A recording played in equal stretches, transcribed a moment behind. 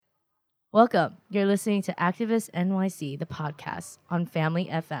Welcome. You're listening to Activist NYC, the podcast on Family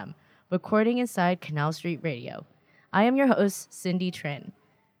FM, recording inside Canal Street Radio. I am your host, Cindy Trin.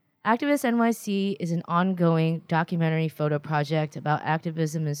 Activist NYC is an ongoing documentary photo project about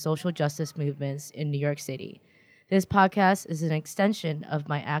activism and social justice movements in New York City. This podcast is an extension of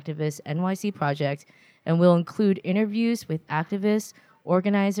my Activist NYC project and will include interviews with activists,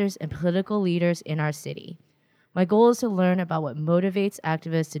 organizers, and political leaders in our city. My goal is to learn about what motivates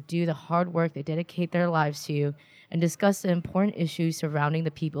activists to do the hard work they dedicate their lives to and discuss the important issues surrounding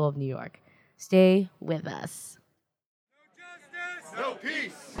the people of New York. Stay with us. No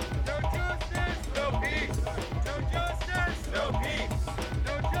peace. No justice. No peace. No justice. No peace.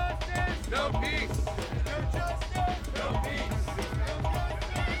 No justice. No peace. No justice. No peace.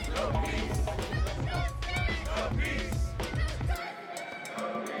 No peace. No peace.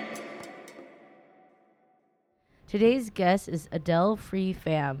 Today's guest is Adele Free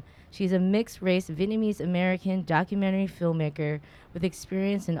Pham. She's a mixed-race Vietnamese-American documentary filmmaker with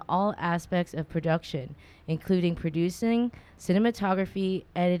experience in all aspects of production, including producing, cinematography,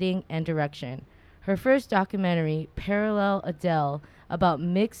 editing, and direction. Her first documentary, Parallel Adele, about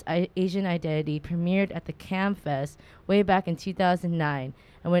mixed Asian identity, premiered at the Cam Fest way back in 2009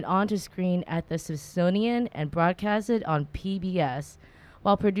 and went on to screen at the Smithsonian and broadcasted on PBS.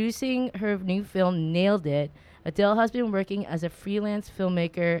 While producing her new film, Nailed It, Adele has been working as a freelance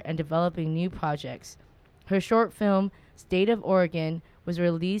filmmaker and developing new projects. Her short film, State of Oregon, was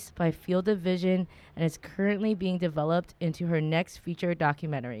released by Field of Vision and is currently being developed into her next feature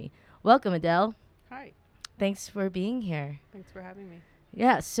documentary. Welcome, Adele. Hi. Thanks for being here. Thanks for having me.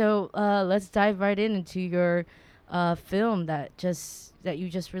 Yeah, so let's dive right into your film that you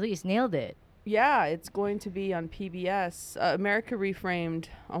just released, Nailed It. Yeah, it's going to be on PBS, America Reframed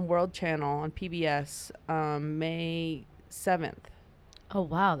on World Channel on PBS, May 7th. Oh,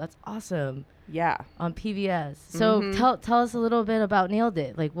 wow, that's awesome. Yeah. On PBS. So tell us a little bit about Nailed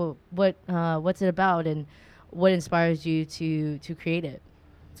It. Like what's it about and what inspires you to create it?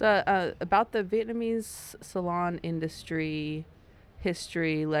 It's about the Vietnamese salon industry,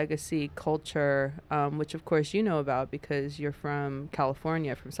 history, legacy, culture, which of course you know about because you're from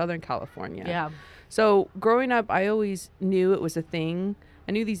California, from Southern California. Yeah. So growing up, I always knew it was a thing.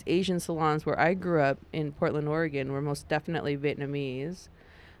 I knew these Asian salons where I grew up in Portland, Oregon, were most definitely Vietnamese.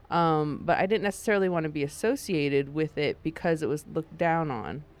 But I didn't necessarily want to be associated with it because it was looked down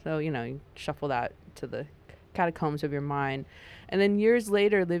on. So, you shuffle that to the catacombs of your mind. And then years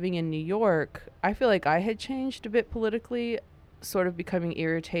later, living in New York, I feel like I had changed a bit politically, sort of becoming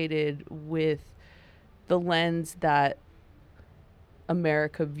irritated with the lens that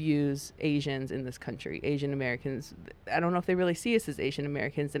America views Asians in this country, Asian Americans. I don't know if they really see us as Asian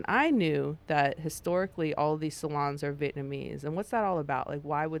Americans. And I knew that historically all of these salons are Vietnamese. And what's that all about? Like,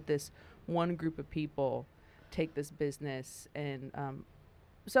 why would this one group of people take this business? And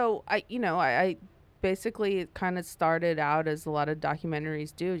so I basically it kind of started out as a lot of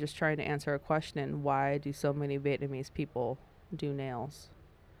documentaries do, just trying to answer a question: why do so many Vietnamese people do nails?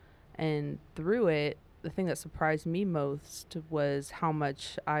 And through it, the thing that surprised me most was how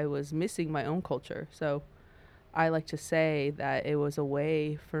much I was missing my own culture. So I like to say that it was a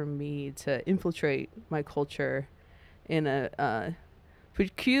way for me to infiltrate my culture in a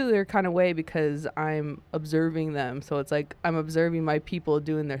peculiar kind of way because I'm observing them. So it's like I'm observing my people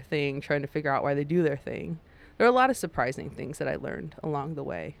doing their thing, trying to figure out why they do their thing. There are a lot of surprising things that I learned along the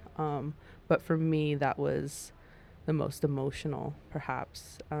way. But for me, that was the most emotional,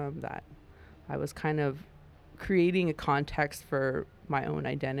 perhaps, that I was kind of creating a context for my own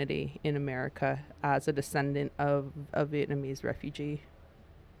identity in America as a descendant of a Vietnamese refugee.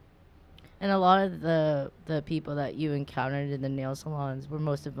 And a lot of the people that you encountered in the nail salons, were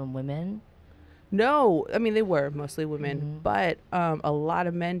most of them women? No, I mean, they were mostly women, but a lot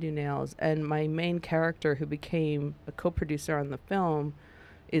of men do nails. And my main character, who became a co-producer on the film,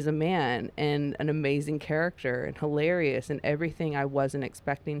 is a man and an amazing character and hilarious and everything I wasn't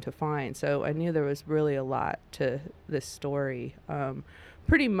expecting to find. So I knew there was really a lot to this story.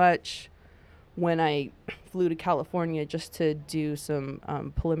 Pretty much when I flew to California just to do some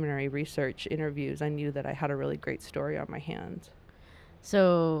preliminary research interviews, I knew that I had a really great story on my hands.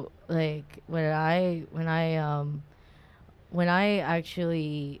 So like when I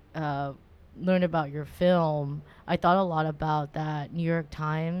actually learned about your film, I thought a lot about that New York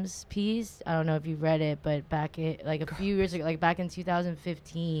Times piece. I don't know if you read it, but back a few years ago, like back in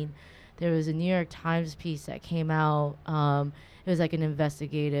 2015, there was a New York Times piece that came out. It was like an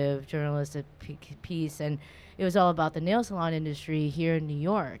investigative journalistic piece, and it was all about the nail salon industry here in New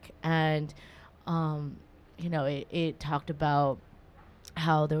York. And it talked about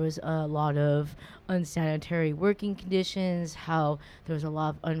how there was a lot of unsanitary working conditions, how there was a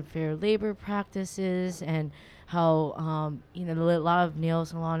lot of unfair labor practices, and how a lot of nail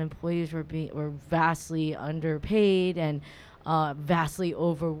salon employees were vastly underpaid and vastly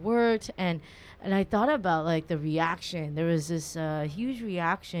overworked. And I thought about like the reaction. There was this huge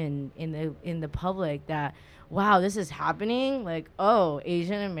reaction in the public that, wow, this is happening. Like, oh,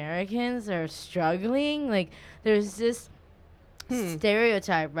 Asian Americans are struggling. Like, there's this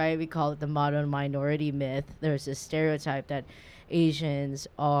stereotype, right? We call it the modern minority myth. There's this stereotype that Asians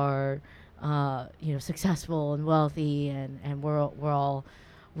are, successful and wealthy, and we're all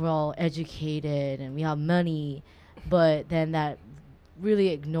educated and we have money, but then that really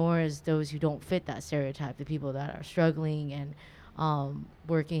ignores those who don't fit that stereotype, the people that are struggling and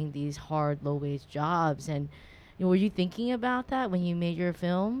working these hard, low wage jobs. And were you thinking about that when you made your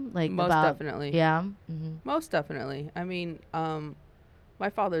film? Like Most about definitely. yeah. Mm-hmm. Most definitely. I mean, my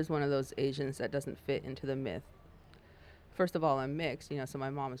father's one of those Asians that doesn't fit into the myth. First of all, I'm mixed, so my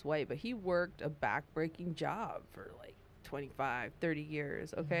mom is white, but he worked a back-breaking job for like 25, 30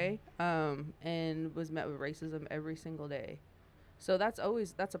 years, okay? And was met with racism every single day. So that's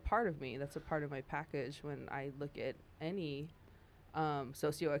a part of me. That's a part of my package when I look at any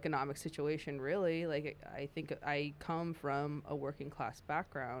socioeconomic situation, really. Like, I think I come from a working class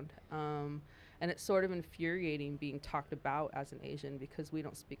background. And it's sort of infuriating being talked about as an Asian because we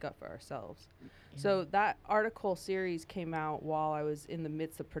don't speak up for ourselves. So that article series came out while I was in the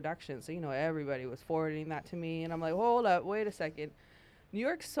midst of production. So, everybody was forwarding that to me. And I'm like, hold up, wait a second. New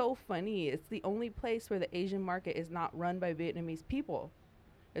York's so funny. It's the only place where the Asian market is not run by Vietnamese people.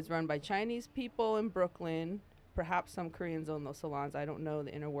 It's run by Chinese people in Brooklyn. Perhaps some Koreans own those salons. I don't know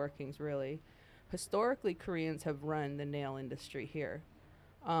the inner workings, really. Historically, Koreans have run the nail industry here.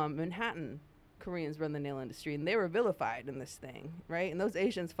 Manhattan, Koreans run the nail industry, and they were vilified in this thing, right? And those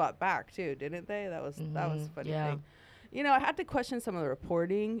Asians fought back too, didn't they? That was a funny thing. I had to question some of the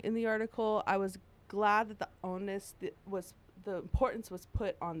reporting in the article. I was glad that the importance was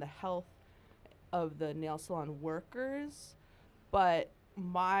put on the health of the nail salon workers, but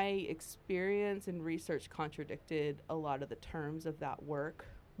my experience and research contradicted a lot of the terms of that work.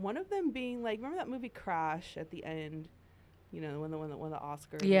 One of them being like, remember that movie Crash at the end? When the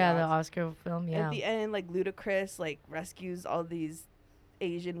Oscar. Yeah, the Oscar film. Yeah. At the end, like Ludacris rescues all these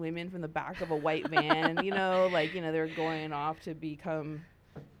Asian women from the back of a white van. They're going off to become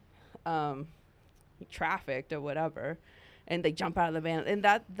trafficked or whatever, and they jump out of the van. And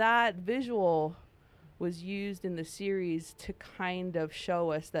that visual was used in the series to kind of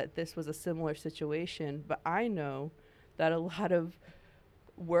show us that this was a similar situation. But I know that a lot of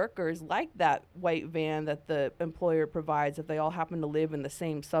workers like that white van that the employer provides if they all happen to live in the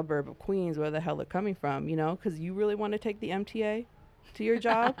same suburb of Queens, where the hell they're coming from, because you really want to take the MTA to your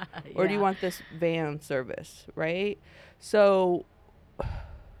job or do you want this van service, right? So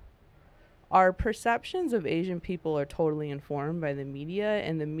our perceptions of Asian people are totally informed by the media,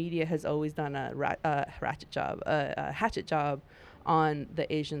 and the media has always done a hatchet job on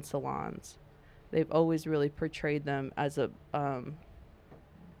the Asian salons. They've always really portrayed them as a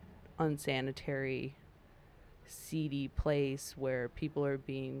unsanitary, seedy place where people are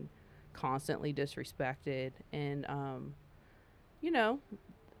being constantly disrespected. And,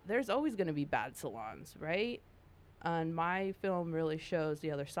 there's always going to be bad salons, right? And my film really shows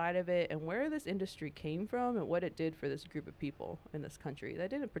the other side of it and where this industry came from and what it did for this group of people in this country that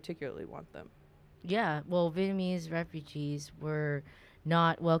didn't particularly want them. Yeah, well, Vietnamese refugees were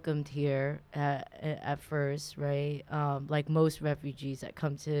not welcomed here at first, right? Like most refugees that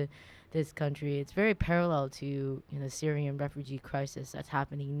come to this country, it's very parallel to the Syrian refugee crisis that's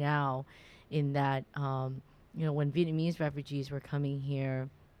happening now. In that, when Vietnamese refugees were coming here,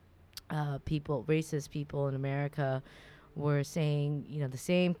 racist people in America were saying, the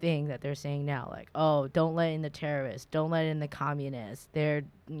same thing that they're saying now, like, oh, don't let in the terrorists, don't let in the communists. They're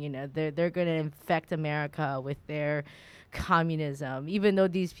going to infect America with their communism, even though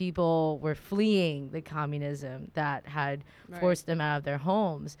these people were fleeing the communism that had forced them out of their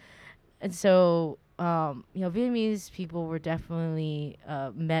homes. And so, Vietnamese people were definitely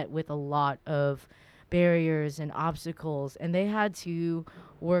met with a lot of barriers and obstacles, and they had to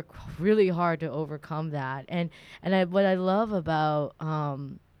work really hard to overcome that. And what I love about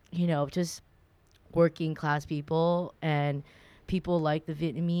just working class people and people like the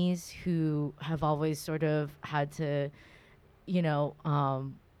Vietnamese who have always sort of had to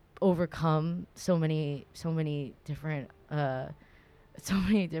overcome so many different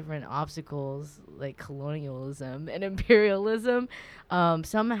obstacles like colonialism and imperialism.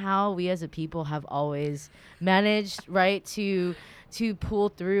 Somehow we as a people have always managed, right, to to pull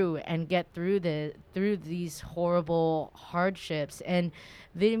through and get through these horrible hardships. And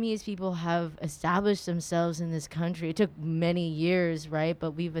Vietnamese people have established themselves in this country. It took many years, right?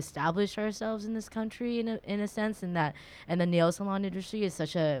 But we've established ourselves in this country in a sense, and that, and the nail salon industry is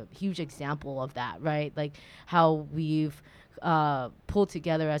such a huge example of that, right? Like how we've pulled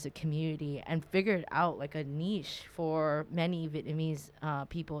together as a community and figured out like a niche for many Vietnamese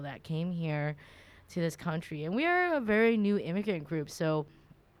people that came here to this country. And we are a very new immigrant group, so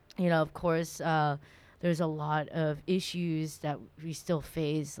of course, there's a lot of issues that we still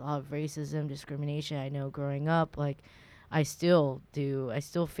face, a lot of racism, discrimination. I know growing up, like, I still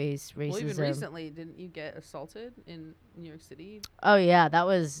face racism. Well, even recently, didn't you get assaulted in New York City? Oh yeah, that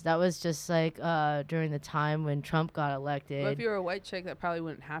was just like during the time when Trump got elected. But if you were a white chick, that probably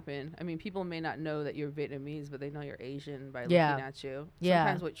wouldn't happen. I mean, people may not know that you're Vietnamese, but they know you're Asian by Yeah. looking at you. Yeah.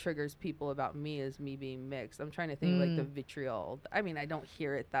 Sometimes what triggers people about me is me being mixed. I'm trying to think of, like, the vitriol. I mean, I don't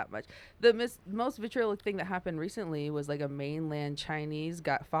hear it that much. The most vitriolic thing that happened recently was like a mainland Chinese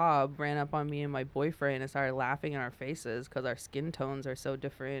ran up on me and my boyfriend and started laughing in our faces because our skin tones are so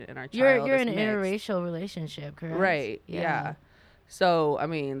different and our child You're is in an mixed. interracial relationship, correct? Right. Yeah. So, I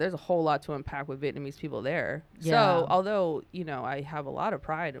mean, there's a whole lot to unpack with Vietnamese people there. Yeah. So, although, I have a lot of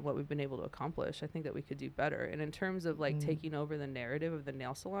pride in what we've been able to accomplish, I think that we could do better. And in terms of, like, taking over the narrative of the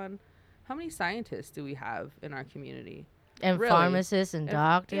nail salon, how many scientists do we have in our community? And Really? pharmacists and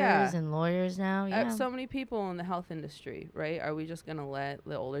doctors yeah. and lawyers now. Yeah. So many people in the health industry, right? Are we just going to let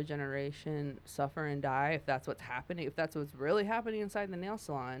the older generation suffer and die if that's what's happening? If that's what's really happening inside the nail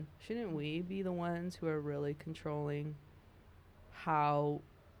salon, shouldn't we be the ones who are really controlling how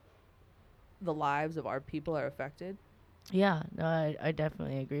the lives of our people are affected? Yeah, no, I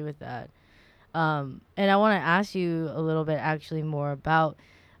definitely agree with that. And I want to ask you a little bit actually more about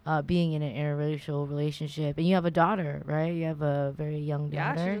being in an interracial relationship. And you have a daughter, right? You have a very young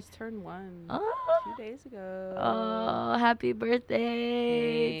daughter. Yeah, she just turned 1 2 days ago. Oh, happy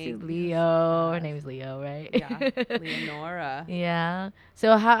birthday Thank to you. Leo. Her name is Leo, right? Yeah, Leonora. Yeah.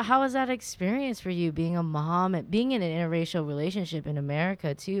 So how was that experience for you, being a mom and being in an interracial relationship in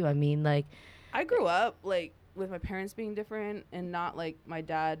America too? I mean, like, I grew up, like, with my parents being different and not, like, my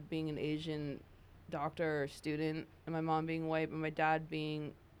dad being an Asian doctor or student and my mom being white, but my dad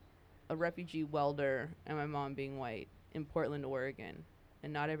being a refugee welder and my mom being white in Portland, Oregon.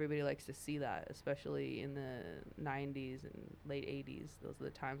 And not everybody likes to see that, especially in the 90s and late 80s. Those are the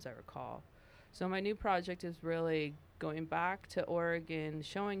times I recall. So my new project is really going back to Oregon,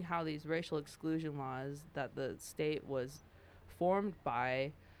 showing how these racial exclusion laws that the state was formed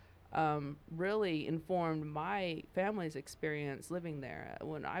by really informed my family's experience living there.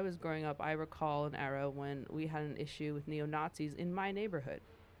 When I was growing up, I recall an era when we had an issue with neo-Nazis in my neighborhood.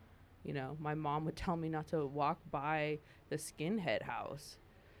 My mom would tell me not to walk by the skinhead house.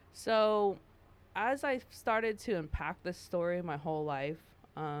 So as I started to unpack this story my whole life,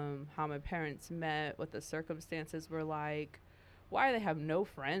 how my parents met, what the circumstances were like, why they have no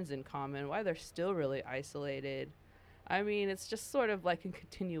friends in common, why they're still really isolated. I mean, it's just sort of like a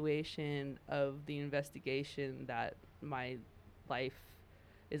continuation of the investigation that my life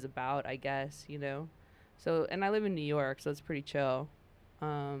is about, I guess, So, and I live in New York, so it's pretty chill.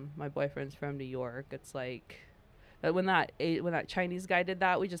 My boyfriend's from New York. It's like when that Chinese guy did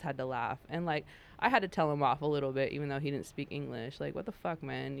that, we just had to laugh. And, like, I had to tell him off a little bit, even though he didn't speak English. Like, what the fuck,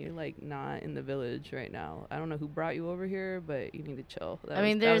 man? You're, like, not in the village right now. I don't know who brought you over here, but you need to chill.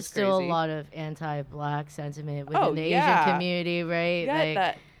 There's still a lot of anti-black sentiment within the Asian community, right? Yeah,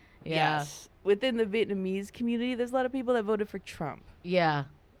 yeah. Yes. Within the Vietnamese community, there's a lot of people that voted for Trump. Yeah.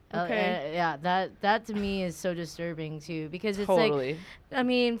 Okay. That to me is so disturbing too, because it's Totally. like, I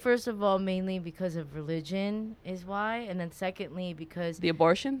mean, first of all, mainly because of religion is why, and then secondly because The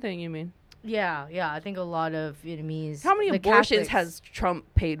abortion thing, you mean? yeah, I think a lot of Vietnamese. How many the abortions Catholics- has Trump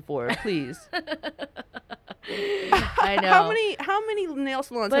paid for? Please. I know. How many nail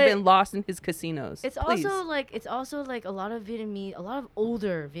salons But have been lost in his casinos? It's Please. also like a lot of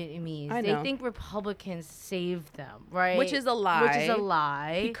older Vietnamese. I They know. think Republicans saved them, right? Which is a lie. Which is a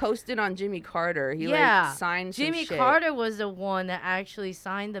lie. He coasted on Jimmy Carter. He signed some Jimmy shit. Carter was the one that actually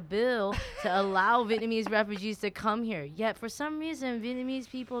signed the bill to allow Vietnamese refugees to come here. Yet for some reason, Vietnamese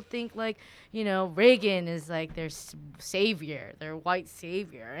people think like, Reagan is like their savior, their white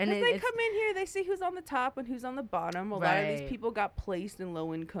savior. And As they come in here, they see who's on the top and who's on the bottom. A lot of these Right. people got placed in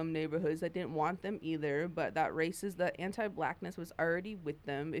low-income neighborhoods that didn't want them either, but that the anti-blackness was already with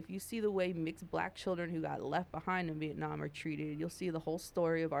them. If you see the way mixed black children who got left behind in Vietnam are treated, you'll see the whole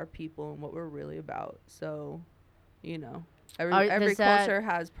story of our people and what we're really about. So, every Does that- culture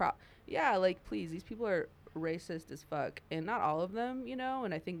has yeah, like, please, these people are racist as fuck, and not all of them, you know.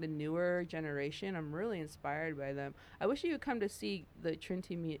 And I think the newer generation, I'm really inspired by them. I wish you would come to see the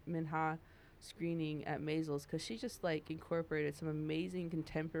Trinity Minha screening at Maisels, because she just like incorporated some amazing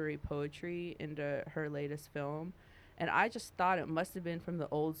contemporary poetry into her latest film. And I just thought it must have been from the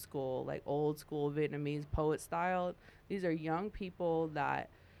old school Vietnamese poet style. These are young people that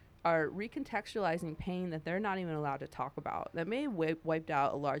are recontextualizing pain that they're not even allowed to talk about, that may have wiped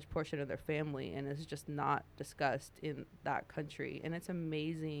out a large portion of their family and is just not discussed in that country. And it's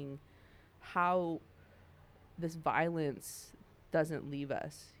amazing how this violence doesn't leave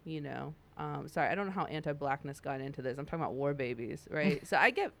us, you know. Sorry, I don't know how anti-blackness got into this. I'm talking about war babies, right? So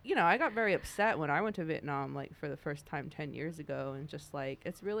I got very upset when I went to Vietnam, like, for the first time 10 years ago, and just, like,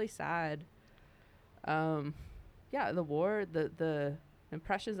 it's really sad. Yeah, the war, the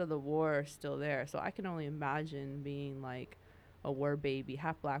impressions of the war are still there. So I can only imagine being, like, a war baby,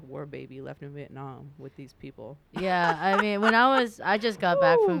 half black war baby left in Vietnam with these people. Yeah, I mean, I just got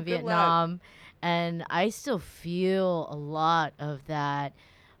back from Good Vietnam, and I still feel a lot of that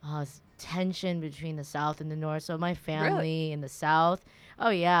tension between the South and the North. So my family in the South, oh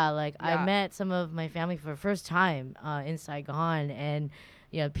yeah, like I met some of my family for the first time in Saigon, and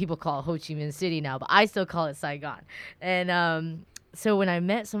you know, people call it Ho Chi Minh City now, but I still call it Saigon. And so when I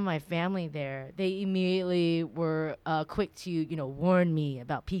met some of my family there, they immediately were quick to, you know, warn me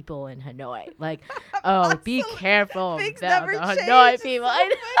about people in Hanoi. Like, oh, be careful about the Hanoi people.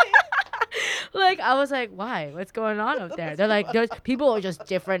 Like, I was like, why? What's going on up there? They're like, people are just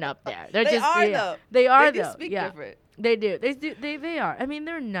different up there. They are, they though. Speak different. They do. They are. I mean,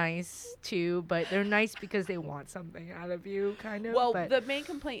 they're nice too, but they're nice because they want something out of you, kind of. Well, the main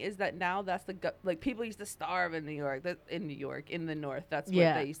complaint is that now that's like people used to starve in New York. In the North, that's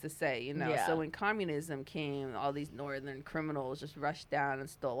what they used to say, you know. Yeah. So when communism came, all these northern criminals just rushed down and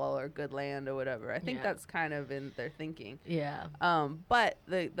stole all our good land or whatever. I think that's kind of in their thinking. Yeah. But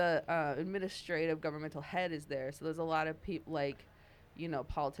the administrative governmental head is there, so there's a lot of people like, you know,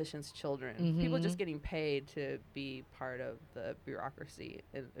 politicians' children, people just getting paid to be part of the bureaucracy,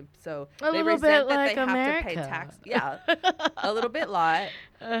 and so they resent that like they America. have to pay tax. Yeah, a little bit lot,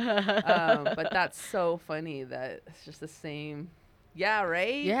 but that's so funny that it's just the same. Yeah,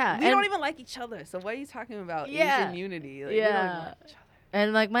 right. Yeah, we don't even like each other. So why are you talking about Asian unity? Like, we don't even like each other.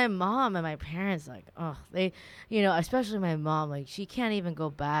 And like my mom and my parents, like, oh, they, you know, especially my mom, like she can't even go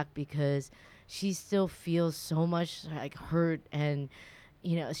back because she still feels so much like hurt, and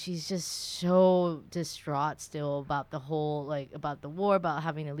you know, she's just so distraught still about the whole, like, about the war, about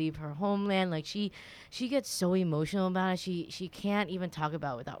having to leave her homeland. Like she gets so emotional about it. She can't even talk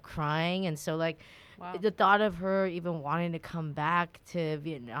about it without crying. And so like the thought of her even wanting to come back to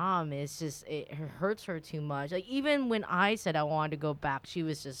Vietnam is just, it hurts her too much. Like even when I said I wanted to go back, she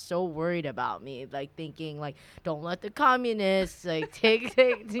was just so worried about me, like thinking like, don't let the communists like take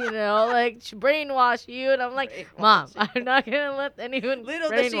you know, like brainwash you. And I'm like, Mom, I'm not gonna let anyone little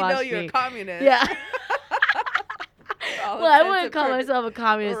does she know me. you're a communist. Yeah. Well, I wouldn't call myself a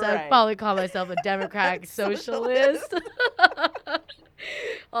communist. I'd probably call myself a democratic socialist.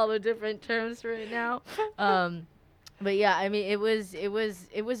 All the different terms right now. But yeah, I mean, it was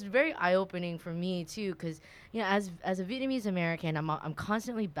very eye-opening for me too, because you know, as a Vietnamese American, I'm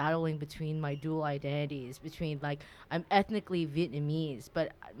constantly battling between my dual identities, between like I'm ethnically Vietnamese,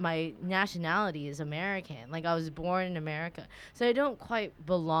 but my nationality is American. Like I was born in America, so I don't quite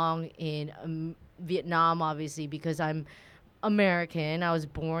belong in Vietnam, obviously, because I'm American. I was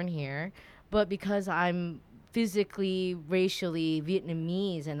born here, but because I'm physically, racially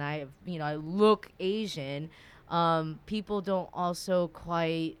Vietnamese, and I look Asian. People don't also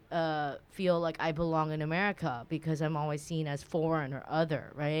quite feel like I belong in America because I'm always seen as foreign or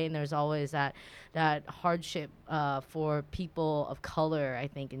other, right? And there's always that hardship for people of color, I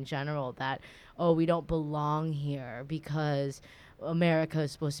think, in general, that, oh, we don't belong here because America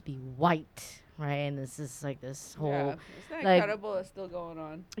is supposed to be white, right? And this is like this whole... Yeah, isn't that incredible? It's still going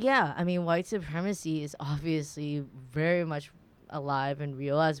on. Yeah, I mean, white supremacy is obviously very much alive and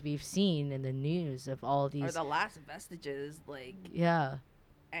real, as we've seen in the news of all these, or the last vestiges, like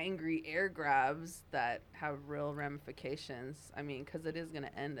angry air grabs that have real ramifications. I mean, because it is going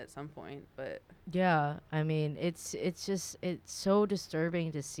to end at some point, but yeah, I mean, it's so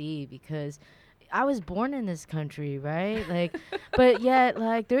disturbing to see, because I was born in this country, right? Like, but yet,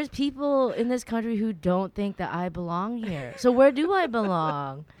 like, there's people in this country who don't think that I belong here. So where do I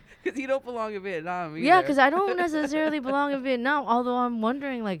belong? Because you don't belong in Vietnam either. Yeah, because I don't necessarily belong in Vietnam, although I'm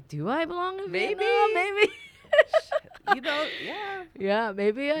wondering, like, do I belong in Vietnam? Maybe. You know, yeah. Yeah,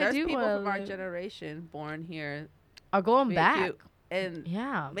 maybe I do. There's people from our generation born here are going back. cute. and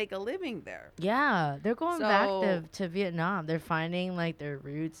Yeah. make a living there. Yeah, they're going back So- to Vietnam. They're finding like their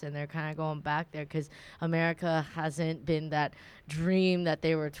roots and they're kind of going back there because America hasn't been that dream that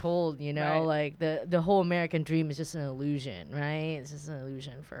they were told, you know, Right. like the whole American dream is just an illusion, right? It's just an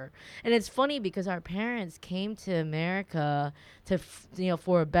illusion and it's funny because our parents came to America to,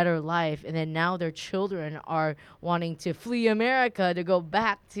 for a better life. And then now their children are wanting to flee America to go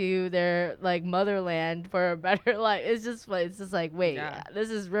back to their like motherland for a better life. It's just like, wait, Yeah. this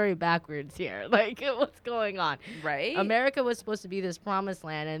is very backwards here. Like, what's going on? Right? America was supposed to be this promised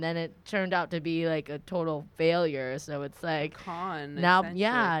land, and then it turned out to be like a total failure. So it's like Con. now, essentially.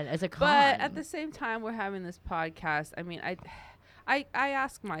 yeah, as a con. But at the same time, we're having this podcast. I mean, I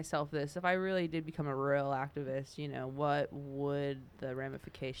ask myself this: if I really did become a real activist, you know, what would the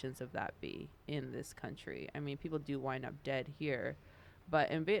ramifications of that be in this country? I mean, people do wind up dead here, but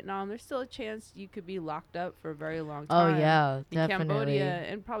in Vietnam, there's still a chance you could be locked up for a very long oh time. yeah, In definitely. Cambodia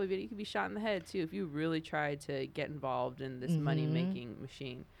and probably you could be shot in the head too if you really tried to get involved in this money making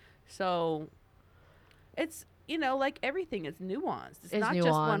machine. So it's, you know, like everything, it's nuanced. It's not just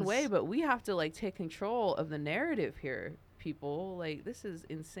one nuanced. way, but we have to like take control of the narrative here, people. Like, this is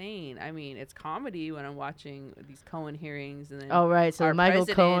insane. I mean, it's comedy when I'm watching these Cohen hearings, and then Oh right, so our the Michael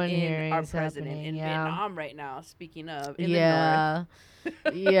president Cohen in- hearings our president happening. in Yeah. Vietnam right now. Speaking of, in Yeah. the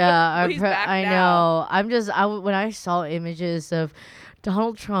north. Yeah, Well, he's back I now. know. When I saw images of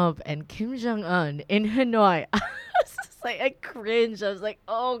Donald Trump and Kim Jong Un in Hanoi, I was just like, I cringed. I was like,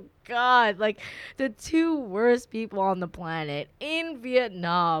 oh God, like the two worst people on the planet in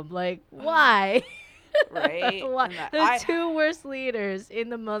Vietnam. Like, why? Right? Why? And that- The two worst leaders in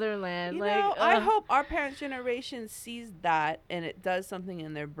the motherland. You like, know, I ugh. hope our parents' generation sees that and it does something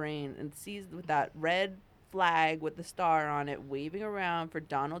in their brain and sees with that red flag with the star on it waving around for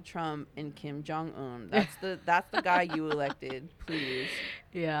Donald Trump and Kim Jong Un. That's the guy you elected, please.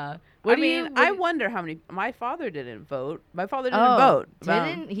 Yeah. I wonder how many. My father didn't vote. My father didn't Oh, vote.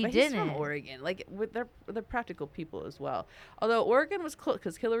 didn't? He but He's from didn't. Oregon. Like, they're practical people as well. Although Oregon was close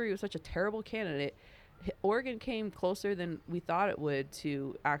because Hillary was such a terrible candidate. Oregon came closer than we thought it would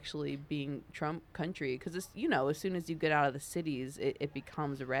to actually being Trump country, because, you know, as soon as you get out of the cities, it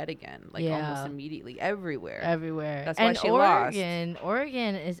becomes red again, like almost Yeah. immediately everywhere. Everywhere. That's why and she lost.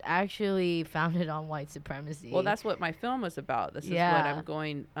 Oregon is actually founded on white supremacy. Well, that's what my film was about. This is what Yeah. I'm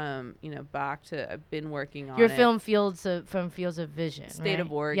going, back to. I've been working on your it. film Fields of Vision. State of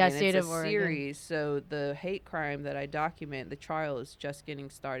right? Oregon. Yeah, It's State a of Oregon. series. So the hate crime that I document, the trial is just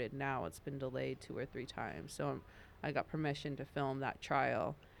getting started now. It's been delayed 2 or 3 times. So I got permission to film that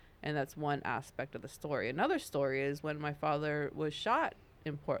trial, and that's one aspect of the story. Another story is when my father was shot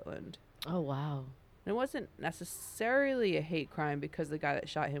in Portland. Oh wow. It wasn't necessarily a hate crime because the guy that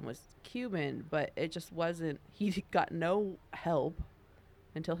shot him was Cuban, but it just wasn't. He got no help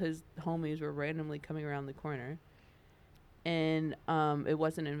until his homies were randomly coming around the corner. And it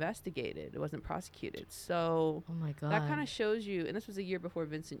wasn't investigated. It wasn't prosecuted. So Oh my god. that kind of shows you, and this was a year before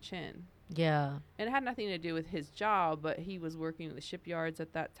Vincent Chin. Yeah. And it had nothing to do with his job, but he was working with the shipyards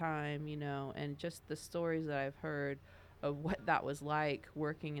at that time, you know, and just the stories that I've heard of what that was like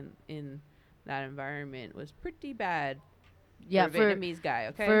working in that environment was pretty bad. Yeah. For a Vietnamese guy,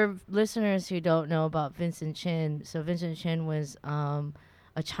 okay? For listeners who don't know about Vincent Chin, so Vincent Chin was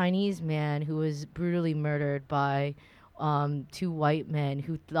a Chinese man who was brutally murdered by 2 white men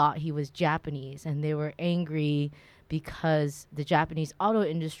who thought he was Japanese, and they were angry because the Japanese auto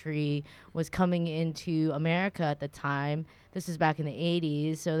industry was coming into America at the time. This is back in the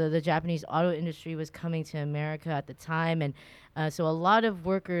 80s, so the Japanese auto industry was coming to America at the time, and so a lot of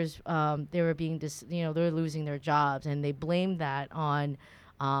workers, they were being, they were losing their jobs, and they blamed that on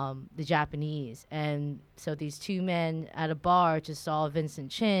the Japanese. And so these 2 men at a bar just saw Vincent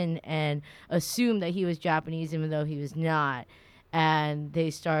Chin and assumed that he was Japanese, even though he was not. And they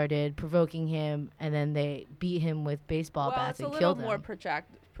started provoking him, and then they beat him with baseball well, bats it's and a killed little more him.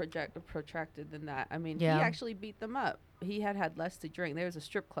 protracted than that. I mean, Yeah. he actually beat them up. He had less to drink. There was a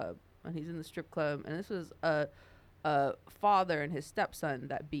strip club, and he's in the strip club, and this was a father and his stepson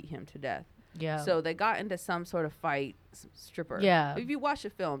that beat him to death. Yeah. So they got into some sort of fight, stripper. Yeah. If you watch the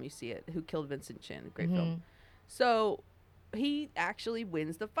film, you see it. Who Killed Vincent Chin? Great Mhm. film. So he actually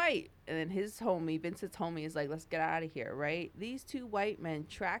wins the fight, and then his homie, Vincent's homie, is like, "Let's get out of here!" Right? These 2 white men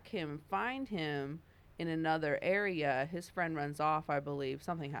track him, find him in another area. His friend runs off, I believe.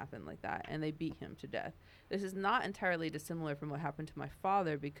 Something happened like that, and they beat him to death. This is not entirely dissimilar from what happened to my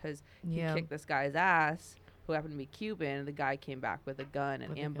father, because Yeah. he kicked this guy's ass, who happened to be Cuban, and the guy came back with a gun and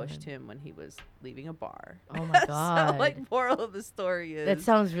With a ambushed gun. him when he was leaving a bar. Oh my god. So, like, moral of the story is that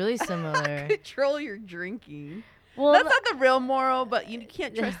sounds really similar. control your drinking. Well, That's not the real moral, but you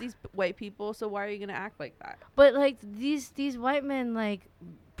can't trust these white people, so why are you going to act like that? but like these white men like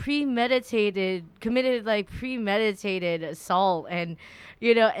committed like premeditated assault, and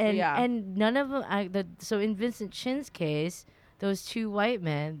Yeah. and none of them so in Vincent Chin's case, those two white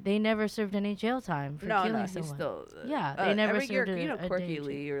men, they never served any jail time for No, killing he's someone. still. Yeah, they never every year, served a day Quirky in jail.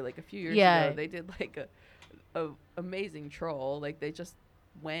 Lee, or like a few years Yeah. ago, they did like a amazing troll. Like they just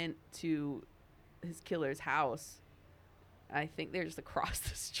went to his killer's house. I think they're just across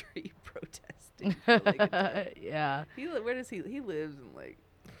the street protesting. For like a day. Yeah. Where does he lives in like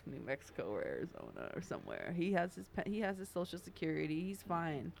New Mexico or Arizona or somewhere. He has his social security. He's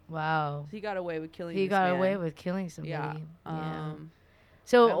fine. Wow. He got away with killing. He this got man. away with killing somebody. Yeah. Yeah.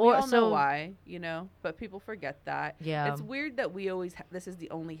 So and we all so know why, but people forget that. Yeah. It's weird that we always this is the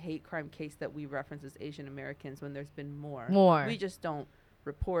only hate crime case that we reference as Asian Americans when there's been more. More. We just don't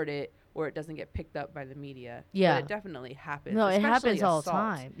report it, or it doesn't get picked up by the media. Yeah. But it definitely happens. No, it especially happens all the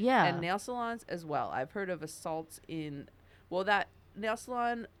assault. time. Yeah. And nail salons as well. I've heard of assaults that nail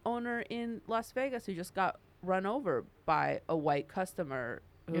salon owner in Las Vegas who just got run over by a white customer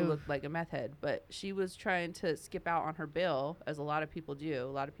who Oof. looked like a meth head, but she was trying to skip out on her bill, as a lot of people do. A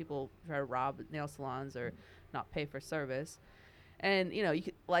lot of people try to rob nail salons or not pay for service. And, you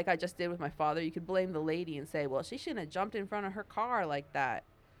could, like I just did with my father, you could blame the lady and say, well, she shouldn't have jumped in front of her car like that.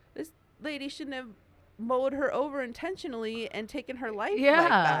 This lady shouldn't have mowed her over intentionally and taken her life like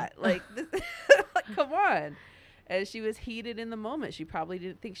that. Like, like, come on. And she was heated in the moment. She probably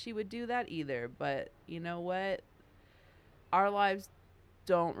didn't think she would do that either. But you know what? Our lives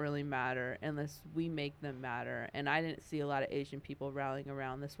don't really matter unless we make them matter. And I didn't see a lot of Asian people rallying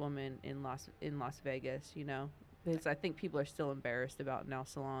around this woman in Las Vegas, because I think people are still embarrassed about nail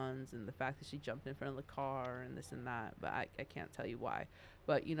salons and the fact that she jumped in front of the car and this and that. But I can't tell you why.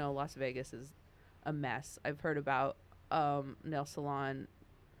 But, Las Vegas is a mess. I've heard about nail salon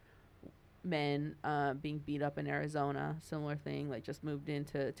men being beat up in Arizona. Similar thing, like just moved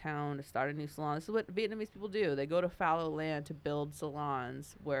into town to start a new salon. This is what Vietnamese people do. They go to fallow land to build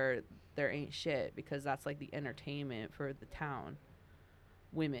salons where there ain't shit, because that's like the entertainment for the town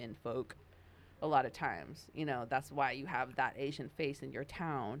women folk. A lot of times, that's why you have that Asian face in your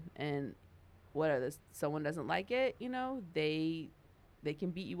town. And someone doesn't like it, they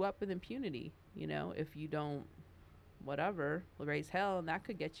can beat you up with impunity, if you don't raise hell, and that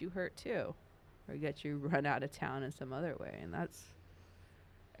could get you hurt too, or get you run out of town in some other way. And that's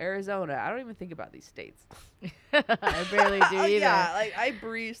Arizona. I don't even think about these states. I barely do either. Yeah, like I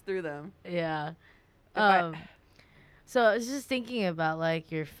breeze through them. Yeah. I- So I was just thinking about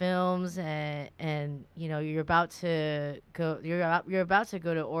like your films, and you're about to go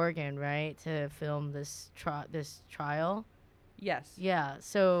to Oregon, right, to film this trial. Yes. Yeah.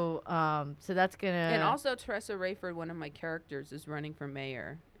 So so that's gonna. And also Teresa Rayford, one of my characters, is running for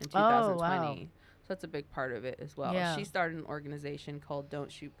mayor in Oh, 2020. wow. So that's a big part of it as well. Yeah. She started an organization called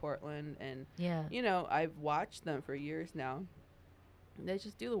Don't Shoot Portland, and Yeah. I've watched them for years now. They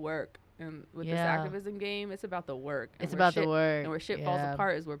just do the work. And with this Yeah. activism game, it's about the work. And It's where about the shit- work. And where shit falls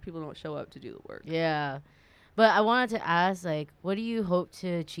apart is where people don't show up to do the work. Yeah. But I wanted to ask, like, what do you hope to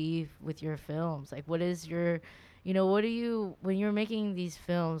achieve with your films? Like, what is your, what do you, when you're making these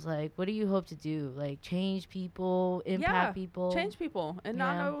films, like, what do you hope to do? Like, change people, impact people? Change people. And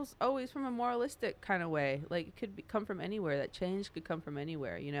Yeah. not always from a moralistic kind of way. Like, it could come from anywhere. That change could come from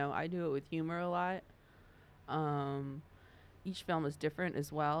anywhere. I do it with humor a lot. Each film is different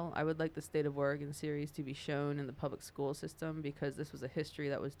as well. I would like the State of Oregon series to be shown in the public school system, because this was a history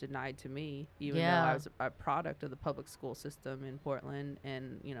that was denied to me, even though I was a product of the public school system in Portland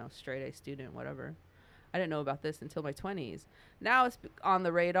and, straight A student, whatever. I didn't know about this until my 20s. Now it's on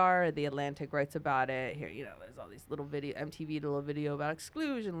the radar. The Atlantic writes about it. Here, there's all these little MTV little video about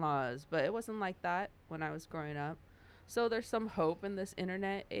exclusion laws, but it wasn't like that when I was growing up. So there's some hope in this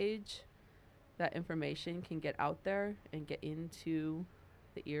internet age that information can get out there and get into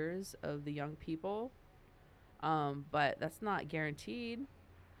the ears of the young people. But that's not guaranteed.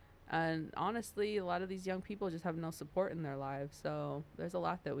 And honestly, a lot of these young people just have no support in their lives. So there's a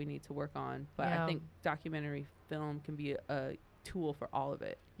lot that we need to work on. But I think documentary film can be a tool for all of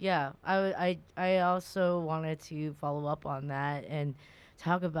it. Yeah. I also wanted to follow up on that and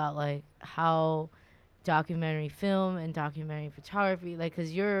talk about like how documentary film and documentary photography, like,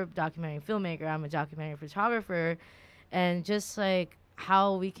 because you're a documentary filmmaker, I'm a documentary photographer, and just like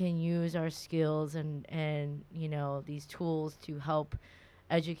how we can use our skills and these tools to help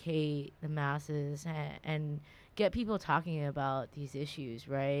educate the masses and get people talking about these issues,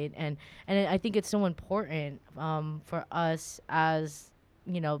 right? And I think it's so important for us as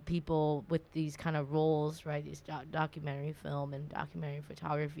people with these kind of roles, right? These documentary film and documentary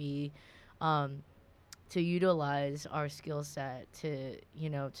photography, um, to utilize our skill set to,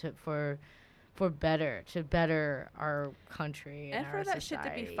 to better our country and And our for that shit to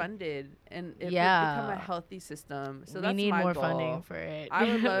be society. funded and it become a Yeah. healthy system. So We that's need my more goal. funding for it. I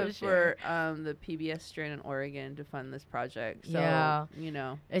would For love sure. for the PBS strain in Oregon to fund this project. So, Yeah. you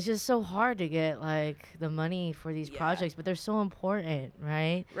know. It's just so hard to get like the money for these Yeah. projects, but they're so important,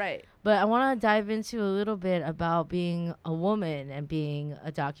 right? Right. But I want to dive into a little bit about being a woman and being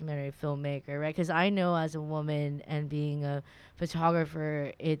a documentary filmmaker, right? Because I know as a woman and being a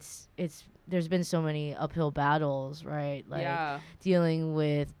photographer, it's there's been so many uphill battles, right? Like Yeah. dealing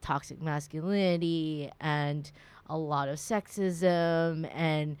with toxic masculinity and a lot of sexism,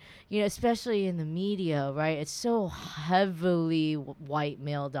 and especially in the media, right? It's so heavily white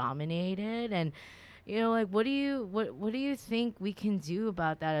male dominated, and like, what do you think we can do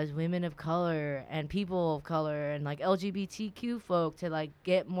about that as women of color and people of color and like LGBTQ folk to like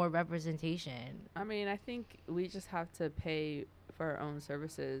get more representation? I mean, I think we just have to pay for our own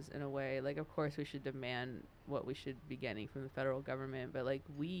services in a way. Like, of course, we should demand what we should be getting from the federal government, but like,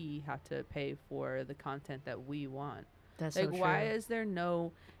 we have to pay for the content that we want. That's Like, so true. why is there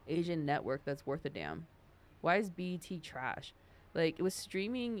no Asian network that's worth a damn? Why is BET trash? Like, with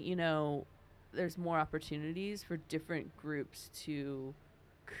streaming, there's more opportunities for different groups to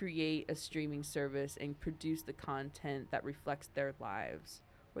create a streaming service and produce the content that reflects their lives,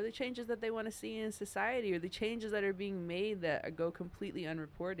 or the changes that they want to see in society, or the changes that are being made that go completely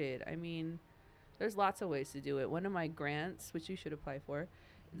unreported. I mean, there's lots of ways to do it. One of my grants, which you should apply for,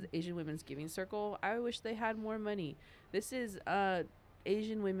 is the Asian Women's Giving Circle. I wish they had more money. This is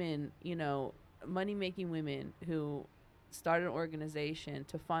Asian women, money-making women who start an organization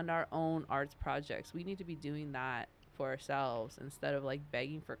to fund our own arts projects. We need to be doing that for ourselves instead of like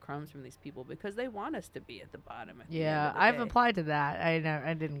begging for crumbs from these people, because they want us to be at the bottom. At the end of the I've day. applied to that.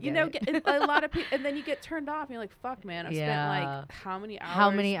 I didn't get it. A lot of people, and then you get turned off, and you're like, "Fuck, man! I've spent Yeah. like how many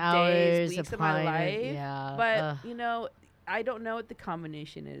hours days, weeks of my applying life." it? Yeah. But Ugh. I don't know what the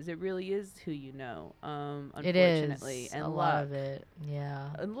combination is. It really is who you know. It Unfortunately, is and a luck, lot of it.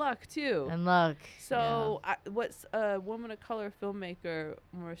 Yeah. and luck too. And luck. So, what's a woman of color filmmaker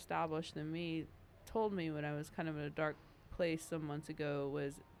more established than me told me when I was kind of in a dark place some months ago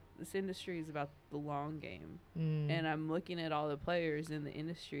was, this industry is about the long game. And I'm looking at all the players in the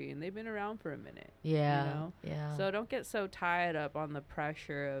industry, and they've been around for a minute. Yeah. Yeah. So don't get so tied up on the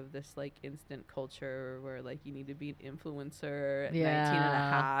pressure of this like instant culture where like you need to be an influencer at 19 and a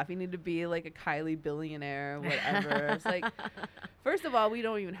half. You need to be like a Kylie billionaire, whatever. It's like, first of all, we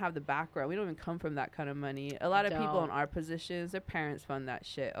don't even have the background. We don't even come from that kind of money. A lot of people in our positions, their parents fund that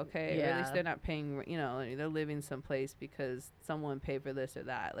shit, okay? Or at least they're not paying, they're living someplace because someone paid for this or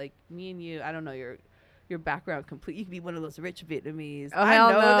that. Like me and you, I don't know your background complete. You could be one of those rich Vietnamese. Oh, I hell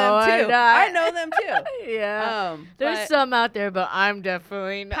know no, them too. I'm not. I know them too. Yeah. There's but some out there, but I'm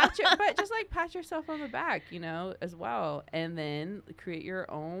definitely not. but just like pat yourself on the back, as well, and then create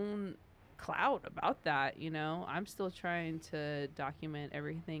your own clout about that. I'm still trying to document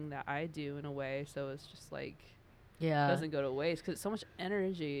everything that I do in a way so it's just like doesn't go to waste, because it's so much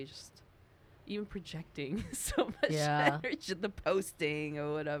energy just even projecting so much energy, the posting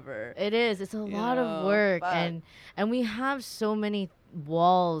or whatever. It is. It's a lot of work, and we have so many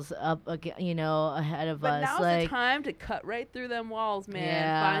walls up, ahead of but us. Now's like, the time to cut right through them walls, man.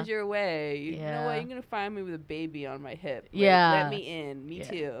 Yeah. Find your way. You know what? Yeah. You're gonna find me with a baby on my hip. Like, Yeah. let me in. Me Yeah.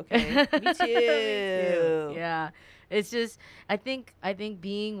 too. Okay. Me too. Yeah. It's just, I think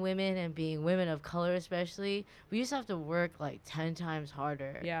being women and being women of color especially, we just have to work like 10 times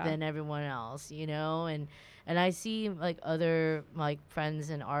harder than everyone else, and I see like other like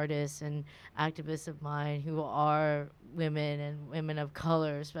friends and artists and activists of mine who are women and women of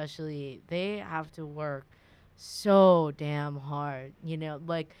color especially, they have to work so damn hard,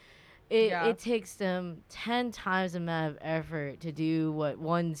 like it takes them 10 times the amount of effort to do what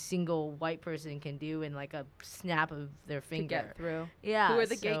one single white person can do in like a snap of their finger. To get through. Yeah. Who are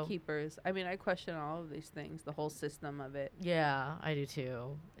the gatekeepers? I mean, I question all of these things, the whole system of it. Yeah, I do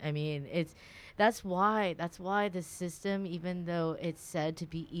too. I mean, that's why the system, even though it's said to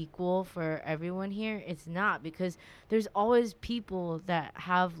be equal for everyone here, it's not, because there's always people that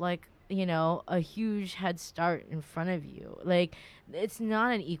have like, a huge head start in front of you. Like, it's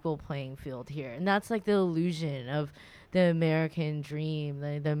not an equal playing field here. And that's like the illusion of the American dream,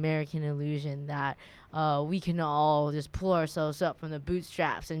 the American illusion that we can all just pull ourselves up from the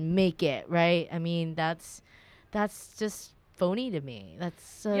bootstraps and make it, right? I mean, that's just phony to me.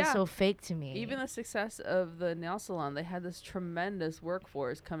 That's Yeah. so fake to me. Even the success of the nail salon, they had this tremendous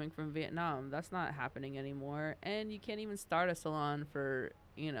workforce coming from Vietnam. That's not happening anymore. And you can't even start a salon for,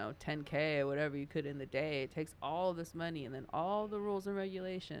 10K or whatever you could in the day. It takes all this money and then all the rules and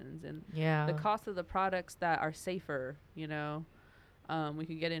regulations and yeah. the cost of the products that are safer, we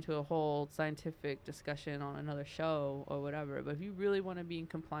could get into a whole scientific discussion on another show or whatever. But if you really want to be in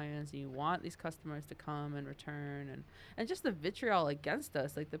compliance and you want these customers to come and return and just the vitriol against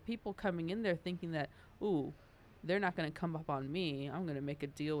us, like the people coming in there thinking that, ooh, they're not going to come up on me. I'm going to make a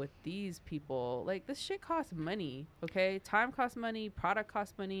deal with these people. Like, this shit costs money, okay? Time costs money, product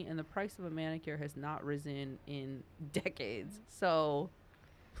costs money, and the price of a manicure has not risen in decades. So,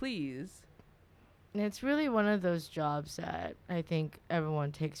 please. And it's really one of those jobs that I think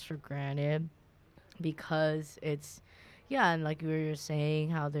everyone takes for granted because it's, yeah, and like we were saying,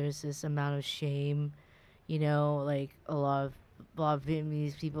 how there's this amount of shame, like a lot of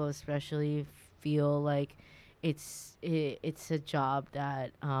Vietnamese people especially feel like it's a job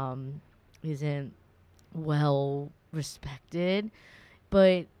that isn't well respected.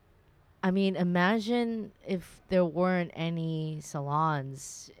 But I mean, imagine if there weren't any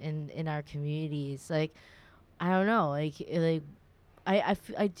salons in our communities. Like, I don't know.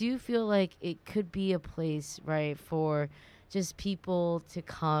 I do feel like it could be a place, right, for just people to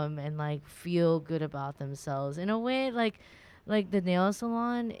come and like feel good about themselves in a way. Like the nail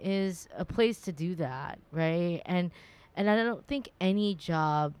salon is a place to do that, right? And I don't think any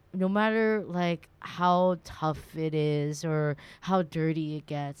job, no matter like how tough it is or how dirty it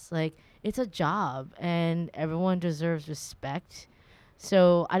gets, like it's a job and everyone deserves respect.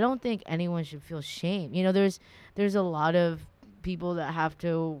 So I don't think anyone should feel shame. There's a lot of people that have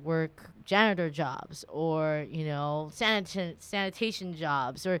to work janitor jobs or sanitation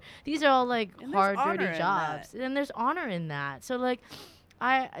jobs, or these are all like And hard there's honor dirty in jobs, that. and there's honor in that. So like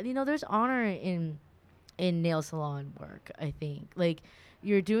there's honor in nail salon work. I think like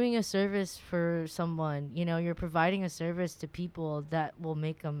you're doing a service for someone, you're providing a service to people that will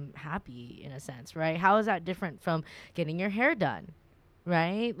make them happy in a sense, right? How is that different from getting your hair done,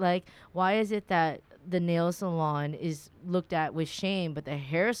 right? Like, why is it that the nail salon is looked at with shame but the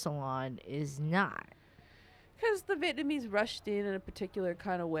hair salon is not? Because the Vietnamese rushed in a particular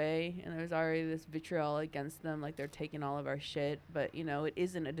kind of way, and there's already this vitriol against them, like they're taking all of our shit. But, it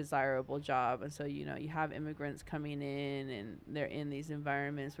isn't a desirable job. And so, you have immigrants coming in, and they're in these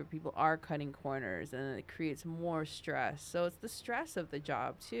environments where people are cutting corners, and it creates more stress. So it's the stress of the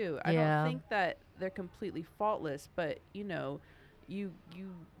job, too. I Yeah. don't think that they're completely faultless, but, you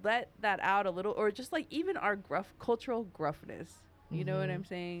let that out a little, or just like even our cultural gruffness. You know what I'm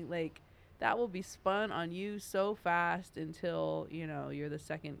saying? Like, that will be spun on you so fast until, you're the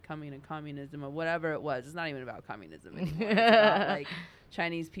second coming of communism or whatever it was. It's not even about communism anymore. It's about, like,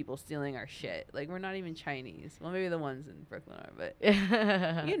 Chinese people stealing our shit. Like, we're not even Chinese. Well, maybe the ones in Brooklyn are, but,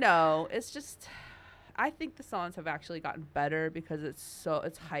 it's just... I think the salons have actually gotten better because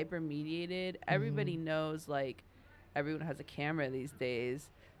it's hyper mediated. Everybody knows, like, everyone has a camera these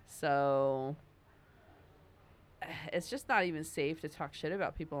days. So... it's just not even safe to talk shit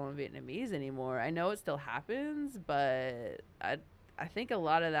about people in Vietnamese anymore. I know it still happens, but I think a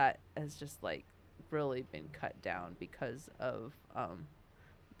lot of that has just like really been cut down because of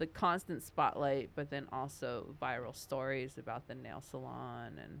the constant spotlight, but then also viral stories about the nail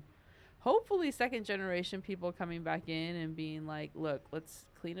salon, and hopefully second generation people coming back in and being like, look, let's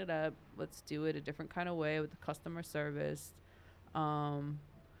clean it up, let's do it a different kind of way with the customer service.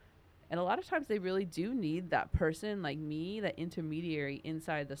 And a lot of times they really do need that person like me, that intermediary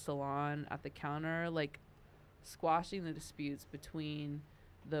inside the salon at the counter, like squashing the disputes between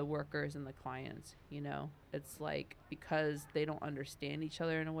the workers and the clients. It's like because they don't understand each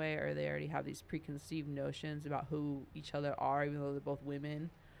other in a way, or they already have these preconceived notions about who each other are, even though they're both women.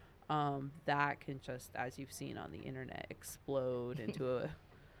 That can just, as you've seen on the internet, explode into a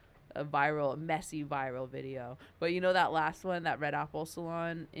messy viral video. But that last one, that Red Apple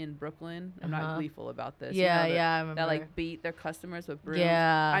salon in Brooklyn, I'm not gleeful about this. Yeah, I remember. That like beat their customers with brooms.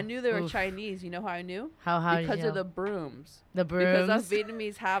 Yeah. I knew they were Chinese. You know how I knew? How because did you of know? the brooms. The brooms. Because us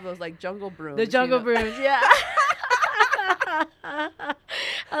Vietnamese have those like jungle brooms. The jungle brooms, yeah.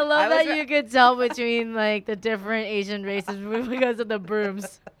 I love that you could tell between like the different Asian races because of the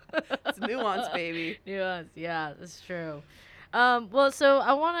brooms. It's nuance, baby. Nuance, yeah, that's true. Well, so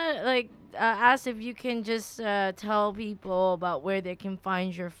I want to ask if you can just tell people about where they can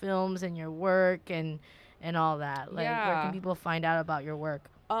find your films and your work and all that. Like, where can people find out about your work?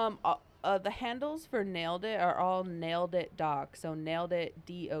 The handles for Nailed It are all Nailed It Doc. So Nailed It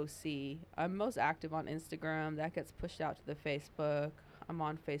DOC. I'm most active on Instagram. That gets pushed out to the Facebook. I'm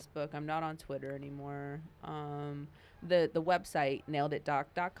on Facebook. I'm not on Twitter anymore. The website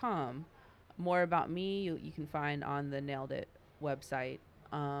naileditdoc.com. More about me you can find on the Nailed It website.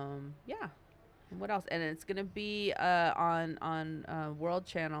 Yeah. And what else? And it's gonna be on World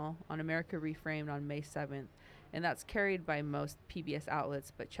Channel on America Reframed on May 7th, and that's carried by most PBS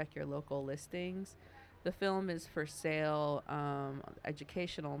outlets. But check your local listings. The film is for sale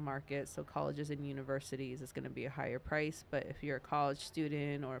educational market, so colleges and universities is going to be a higher price. But if you're a college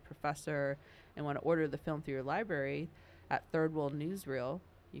student or a professor and want to order the film through your library at Third World Newsreel,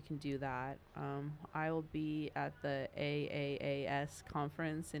 you can do that. I will be at the AAAS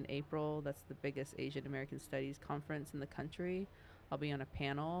conference in April. That's the biggest Asian American Studies conference in the country. I'll be on a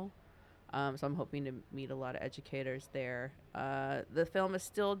panel. So I'm hoping to meet a lot of educators there. The film is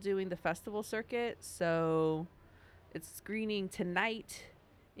still doing the festival circuit, so it's screening tonight.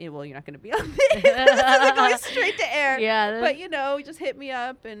 Well, you're not going to be on this. This is going straight to air. Yeah. But, just hit me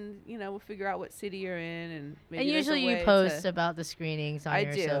up and, we'll figure out what city you're in. And maybe And usually you post about the screenings on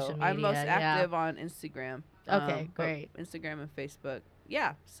your social media. I'm most active on Instagram. Okay, great. Instagram and Facebook.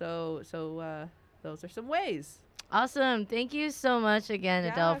 Yeah, so those are some ways. Awesome. Thank you so much again,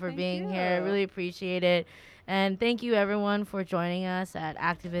 Adele, for being here. I really appreciate it. And thank you, everyone, for joining us at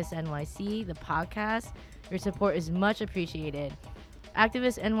Activist NYC, the podcast. Your support is much appreciated.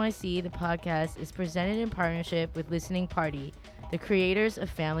 Activist NYC, the podcast, is presented in partnership with Listening Party, the creators of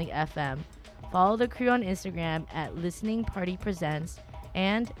Family FM. Follow the crew on Instagram at Listening Party Presents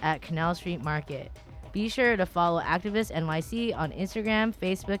and at Canal Street Market. Be sure to follow Activist NYC on Instagram,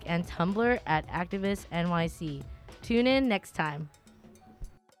 Facebook, and Tumblr at Activist NYC. Tune in next time.